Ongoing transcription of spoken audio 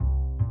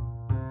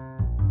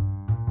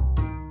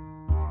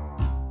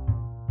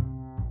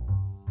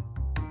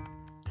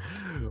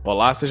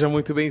Olá, seja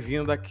muito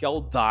bem-vindo aqui ao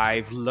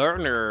Dive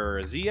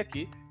Learners. E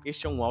aqui,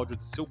 este é um áudio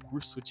do seu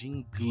curso de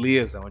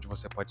inglês, onde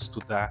você pode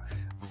estudar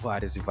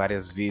várias e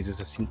várias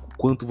vezes, assim,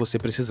 quanto você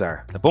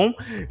precisar, tá bom?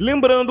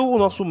 Lembrando o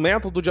nosso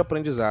método de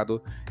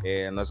aprendizado,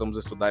 nós vamos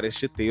estudar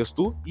este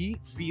texto e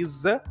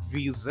visa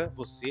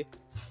você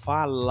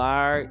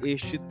falar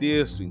este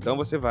texto. Então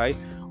você vai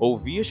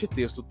ouvir este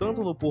texto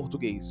tanto no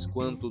português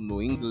quanto no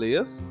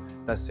inglês,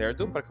 tá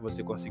certo? Para que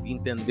você consiga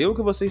entender o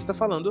que você está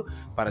falando,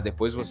 para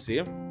depois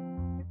você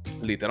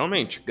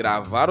literalmente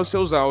gravar os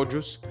seus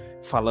áudios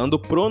falando,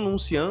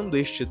 pronunciando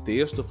este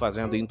texto,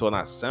 fazendo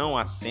entonação,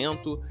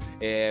 fazendo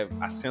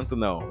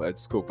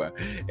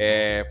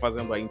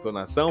a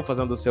entonação,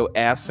 fazendo o seu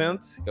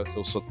accent, que é o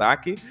seu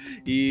sotaque,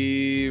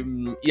 e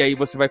aí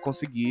você vai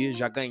conseguir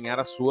já ganhar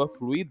a sua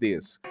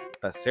fluidez,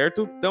 tá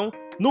certo? Então,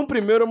 num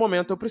primeiro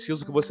momento, eu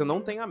preciso que você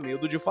não tenha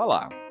medo de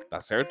falar,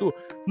 tá certo?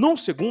 Num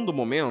segundo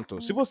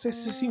momento, se você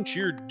se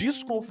sentir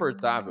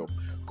desconfortável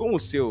com o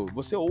seu,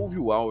 você ouve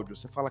o áudio,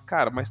 você fala,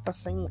 cara, mas tá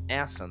sem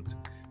accent.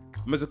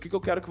 Mas o que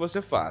eu quero que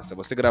você faça?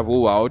 Você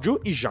gravou o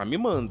áudio e já me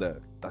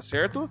manda, tá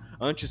certo?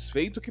 Antes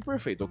feito que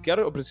perfeito.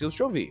 Eu preciso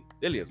te ouvir.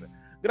 Beleza.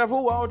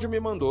 Gravou o áudio e me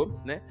mandou,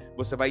 né?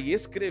 Você vai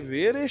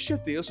escrever este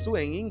texto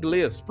em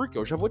inglês, porque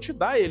eu já vou te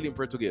dar ele em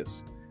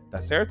português,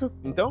 tá certo?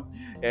 Então,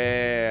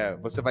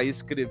 você vai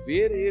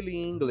escrever ele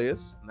em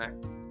inglês, né?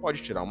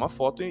 Pode tirar uma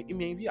foto e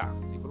me enviar,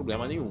 não tem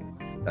problema nenhum,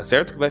 tá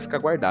certo? Que vai ficar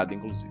guardado,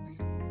 inclusive,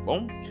 tá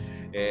bom?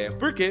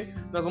 Porque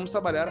nós vamos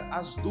trabalhar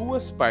as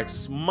duas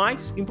partes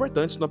mais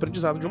importantes no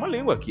aprendizado de uma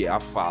língua, que é a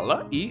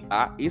fala e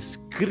a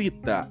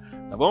escrita,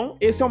 tá bom?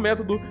 Esse é o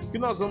método que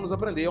nós vamos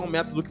aprender, é um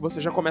método que você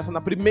já começa na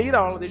primeira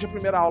aula, desde a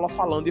primeira aula,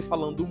 falando e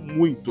falando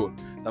muito,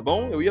 tá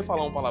bom? Eu ia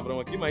falar um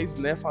palavrão aqui, mas,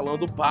 né,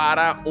 falando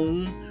para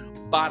um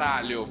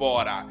baralho,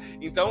 bora!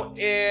 Então,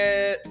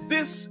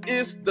 this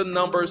is the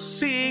number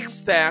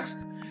 6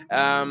 text,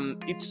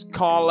 it's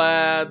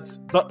called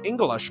The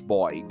English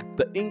Boy,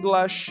 The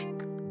English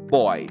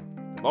Boy.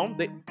 Bom?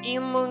 The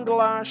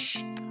English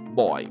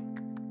Boy.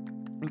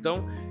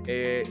 Então,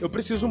 eu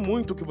preciso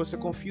muito que você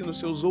confie nos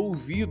seus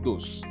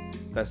ouvidos,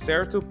 tá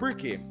certo? Por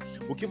quê?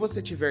 O que você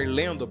estiver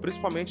lendo,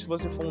 principalmente se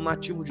você for um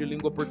nativo de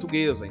língua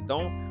portuguesa,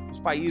 então, os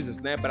países,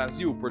 né?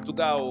 Brasil,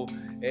 Portugal,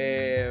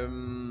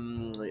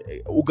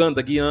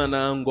 Uganda, Guiana,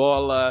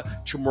 Angola,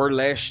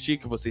 Timor-Leste,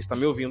 que você está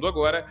me ouvindo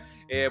agora,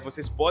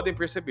 vocês podem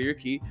perceber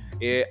que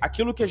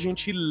aquilo que a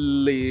gente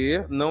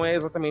lê não é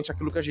exatamente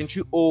aquilo que a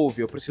gente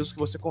ouve. Eu preciso que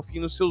você confie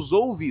nos seus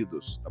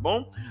ouvidos, tá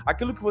bom?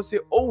 Aquilo que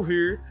você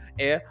ouvir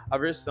é a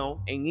versão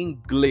em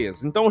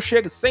inglês. Então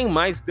chega sem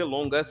mais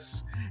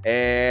delongas.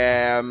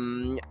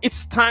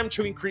 It's time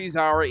to increase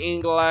our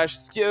English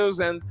skills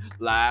and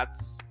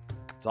let's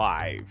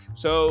dive.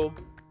 So,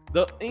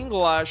 the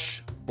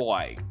English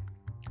boy.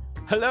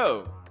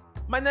 Hello,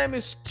 my name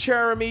is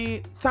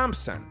Jeremy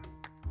Thompson.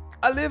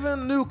 I live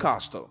in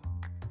Newcastle,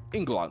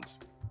 England.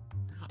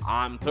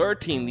 I'm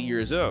 13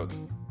 years old.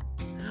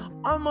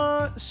 I'm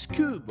a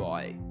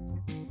schoolboy.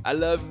 I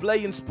love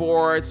playing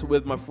sports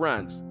with my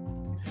friends.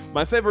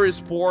 My favorite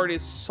sport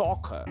is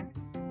soccer.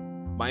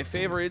 My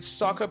favorite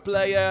soccer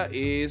player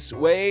is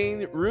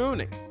Wayne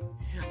Rooney.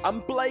 I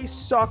play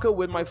soccer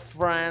with my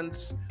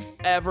friends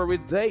every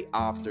day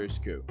after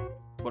school.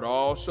 But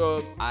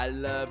also, I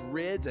love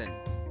reading.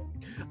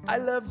 I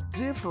love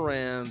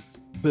different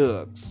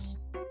books,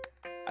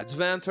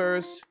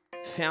 adventures,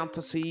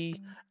 fantasy,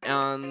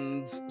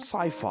 and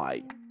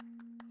sci-fi.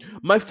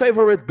 My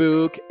favorite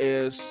book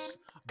is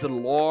The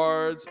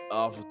Lord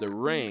of the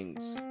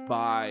Rings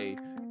by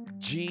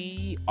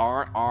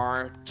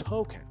J.R.R.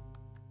 Tolkien.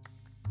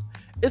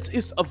 It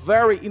is a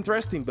very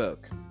interesting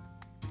book.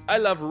 I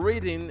love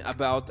reading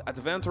about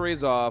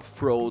adventures of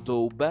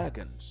Frodo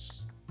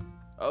Baggins.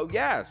 Oh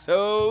yeah,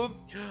 so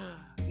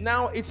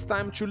now it's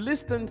time to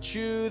listen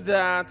to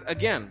that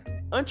again.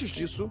 Antes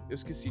disso, eu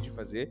esqueci de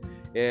fazer,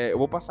 eu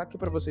vou passar aqui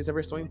para vocês a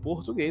versão em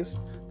português,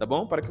 tá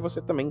bom? Para que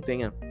você também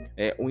tenha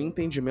um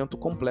entendimento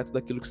completo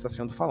daquilo que está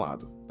sendo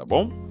falado, tá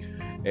bom?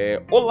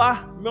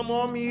 Olá, meu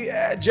nome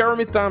é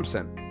Jeremy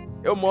Thompson.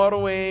 Eu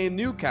moro em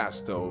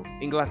Newcastle,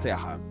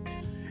 Inglaterra.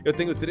 Eu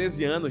tenho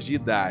 13 anos de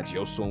idade,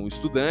 eu sou um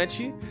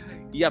estudante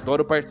e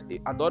adoro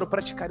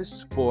praticar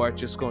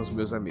esportes com os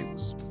meus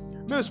amigos.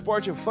 Meu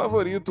esporte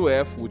favorito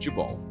é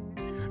futebol.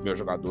 Meu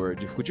jogador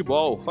de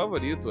futebol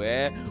favorito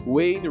é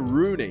Wayne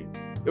Rooney.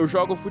 Eu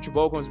jogo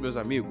futebol com os meus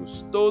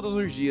amigos todos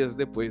os dias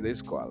depois da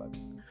escola.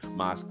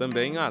 Mas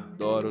também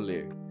adoro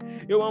ler.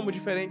 Eu amo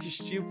diferentes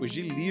tipos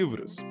de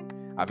livros: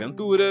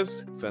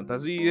 aventuras,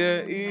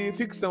 fantasia e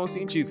ficção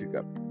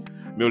científica.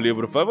 Meu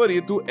livro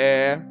favorito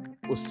é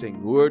O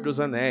Senhor dos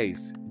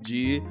Anéis,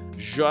 de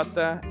J.R.R.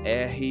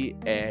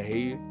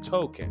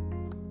 Tolkien.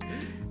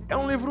 É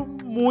um livro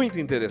muito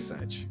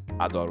interessante.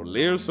 Adoro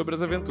ler sobre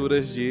as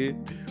aventuras de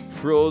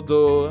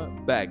Frodo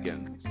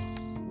Baggins.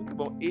 Muito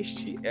bom.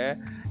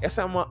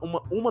 Essa é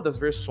uma das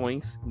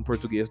versões em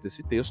português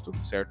desse texto,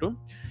 certo?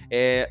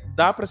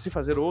 Dá para se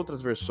fazer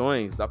outras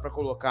versões, dá para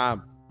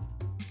colocar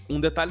um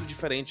detalhe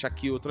diferente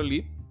aqui, outro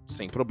ali,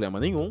 sem problema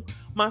nenhum,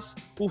 mas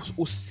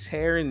o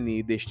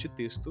cerne deste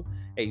texto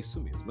é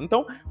isso mesmo.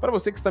 Então, para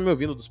você que está me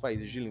ouvindo dos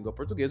países de língua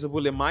portuguesa, eu vou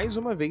ler mais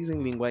uma vez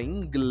em língua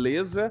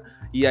inglesa,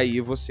 e aí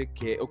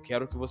eu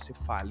quero que você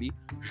fale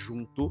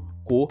junto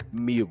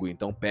comigo.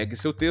 Então, pegue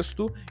seu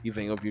texto e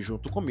venha ouvir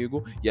junto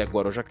comigo, e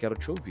agora eu já quero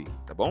te ouvir,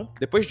 tá bom?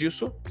 Depois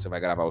disso, você vai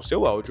gravar o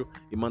seu áudio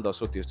e mandar o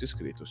seu texto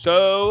escrito.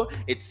 So,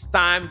 it's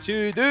time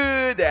to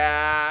do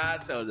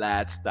that. So,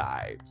 let's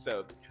start.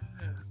 So,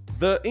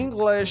 the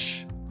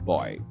English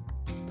boy.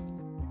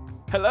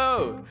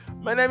 Hello,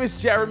 my name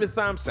is Jeremy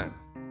Thompson.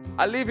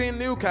 I live in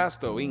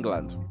Newcastle,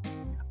 England.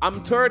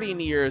 I'm 13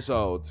 years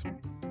old.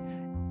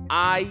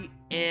 I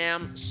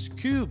am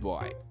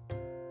schoolboy.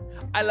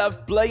 I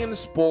love playing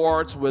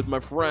sports with my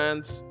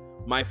friends.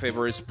 My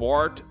favorite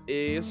sport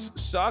is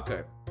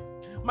soccer.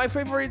 My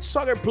favorite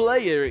soccer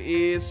player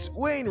is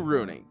Wayne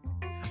Rooney.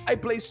 I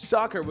play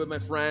soccer with my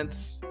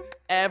friends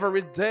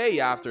every day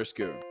after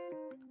school.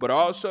 But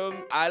also,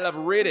 I love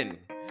reading.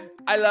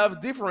 I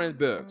love different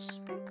books,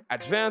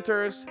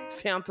 adventures,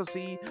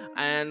 fantasy,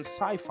 and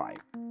sci-fi.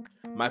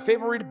 My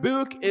favorite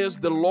book is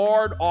The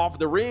Lord of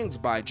the Rings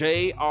by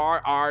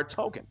J.R.R.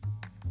 Tolkien.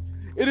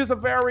 It is a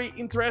very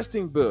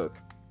interesting book.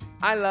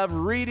 I love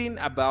reading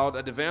about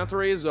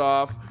adventures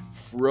of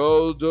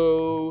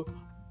Frodo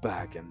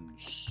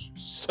Baggins.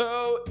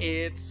 So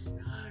it's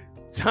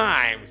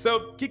time.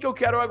 So, o que eu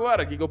quero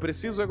agora? O que eu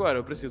preciso agora?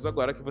 Eu preciso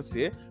agora que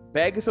você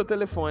pegue seu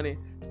telefone,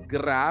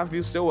 grave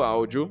o seu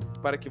áudio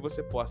para que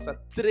você possa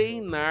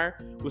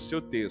treinar o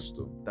seu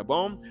texto, tá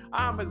bom?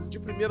 Ah, mas de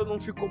primeiro não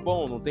ficou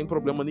bom, não tem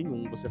problema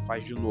nenhum. Você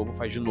faz de novo,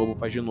 faz de novo,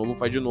 faz de novo,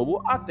 faz de novo,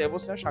 até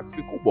você achar que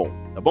ficou bom,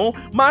 tá bom?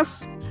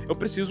 Mas eu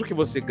preciso que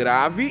você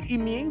grave e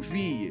me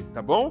envie,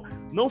 tá bom?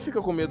 Não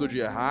fica com medo de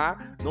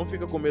errar, não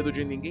fica com medo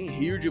de ninguém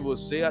rir de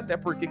você, até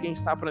porque quem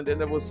está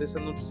aprendendo é você, você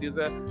não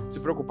precisa se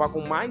preocupar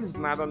com mais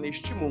nada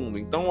neste mundo.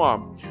 Então,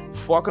 ó,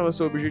 foca no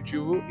seu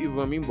objetivo e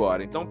vamos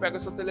embora. Então, pega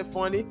seu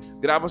telefone,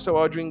 grava seu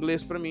áudio em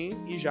inglês para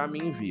mim e já me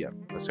envia,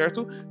 tá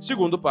certo?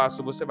 Segundo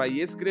passo, você vai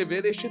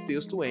escrever este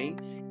texto em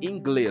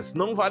inglês.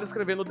 Não vale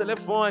escrever no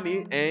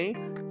telefone, hein?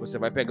 Você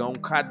vai pegar um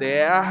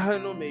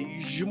caderno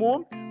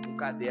mesmo,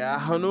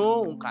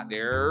 um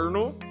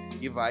caderno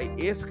e vai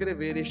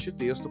escrever este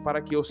texto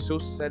para que o seu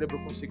cérebro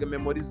consiga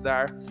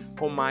memorizar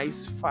com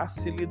mais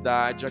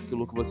facilidade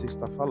aquilo que você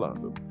está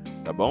falando,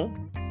 tá bom?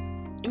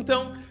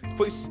 Então,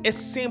 é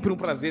sempre um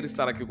prazer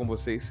estar aqui com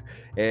vocês.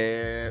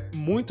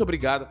 Muito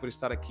obrigado por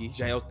estar aqui.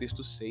 Já é o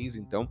texto 6,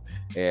 então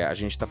a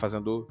gente está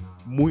fazendo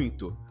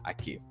muito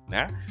aqui,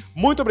 né?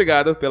 Muito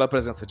obrigado pela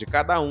presença de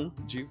cada um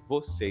de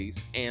vocês.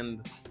 And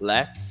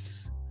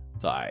let's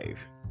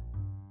dive.